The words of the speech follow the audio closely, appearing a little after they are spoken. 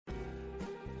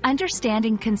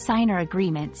Understanding Consignor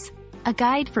Agreements, a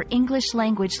guide for English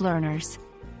language learners.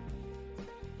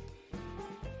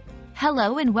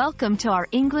 Hello and welcome to our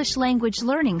English language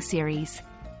learning series.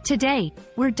 Today,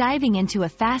 we're diving into a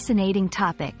fascinating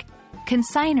topic: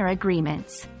 consignor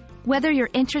agreements. Whether you're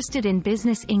interested in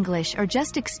business English or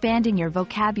just expanding your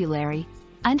vocabulary,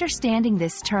 understanding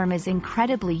this term is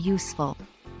incredibly useful.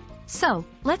 So,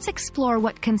 let's explore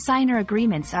what consignor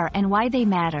agreements are and why they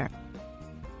matter.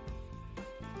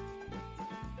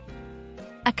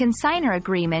 A consignor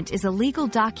agreement is a legal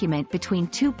document between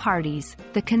two parties,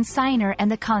 the consignor and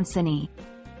the consignee.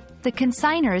 The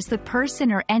consignor is the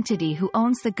person or entity who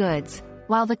owns the goods,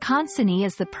 while the consignee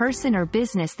is the person or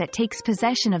business that takes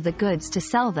possession of the goods to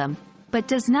sell them, but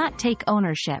does not take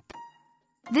ownership.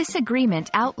 This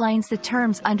agreement outlines the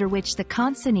terms under which the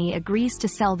consignee agrees to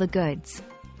sell the goods.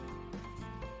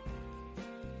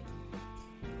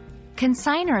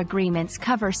 Consignor agreements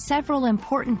cover several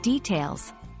important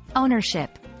details.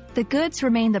 Ownership. The goods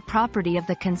remain the property of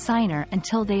the consignor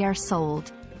until they are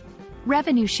sold.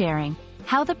 Revenue sharing.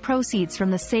 How the proceeds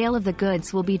from the sale of the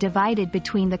goods will be divided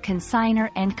between the consignor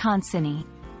and consignee.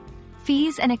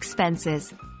 Fees and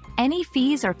expenses. Any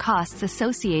fees or costs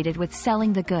associated with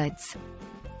selling the goods.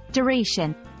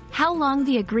 Duration. How long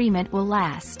the agreement will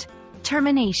last.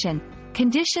 Termination.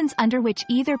 Conditions under which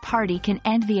either party can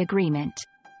end the agreement.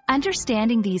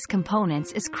 Understanding these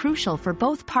components is crucial for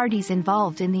both parties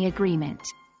involved in the agreement.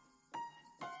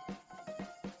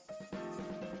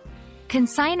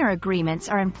 Consignor agreements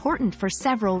are important for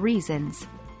several reasons.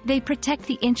 They protect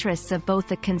the interests of both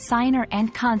the consignor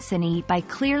and consignee by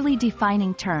clearly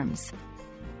defining terms.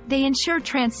 They ensure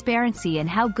transparency in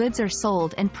how goods are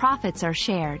sold and profits are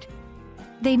shared.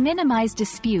 They minimize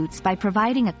disputes by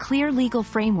providing a clear legal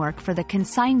framework for the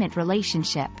consignment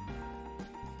relationship.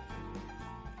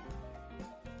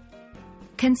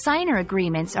 Consignor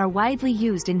agreements are widely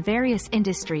used in various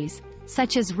industries,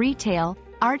 such as retail,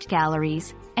 art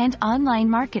galleries, and online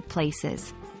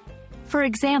marketplaces. For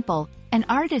example, an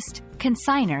artist,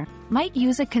 consignor, might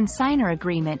use a consignor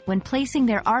agreement when placing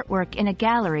their artwork in a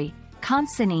gallery,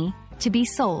 consignee, to be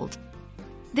sold.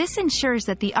 This ensures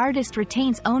that the artist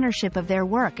retains ownership of their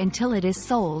work until it is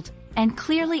sold, and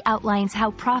clearly outlines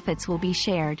how profits will be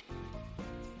shared.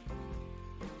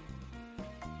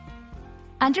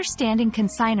 Understanding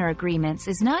consignor agreements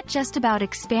is not just about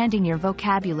expanding your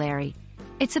vocabulary.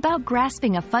 It's about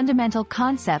grasping a fundamental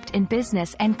concept in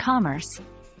business and commerce.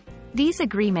 These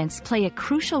agreements play a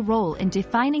crucial role in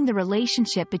defining the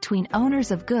relationship between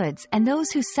owners of goods and those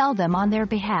who sell them on their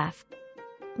behalf.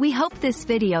 We hope this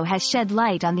video has shed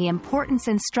light on the importance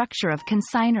and structure of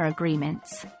consignor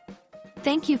agreements.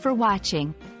 Thank you for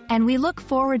watching, and we look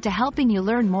forward to helping you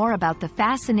learn more about the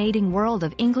fascinating world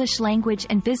of English language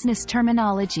and business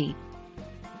terminology.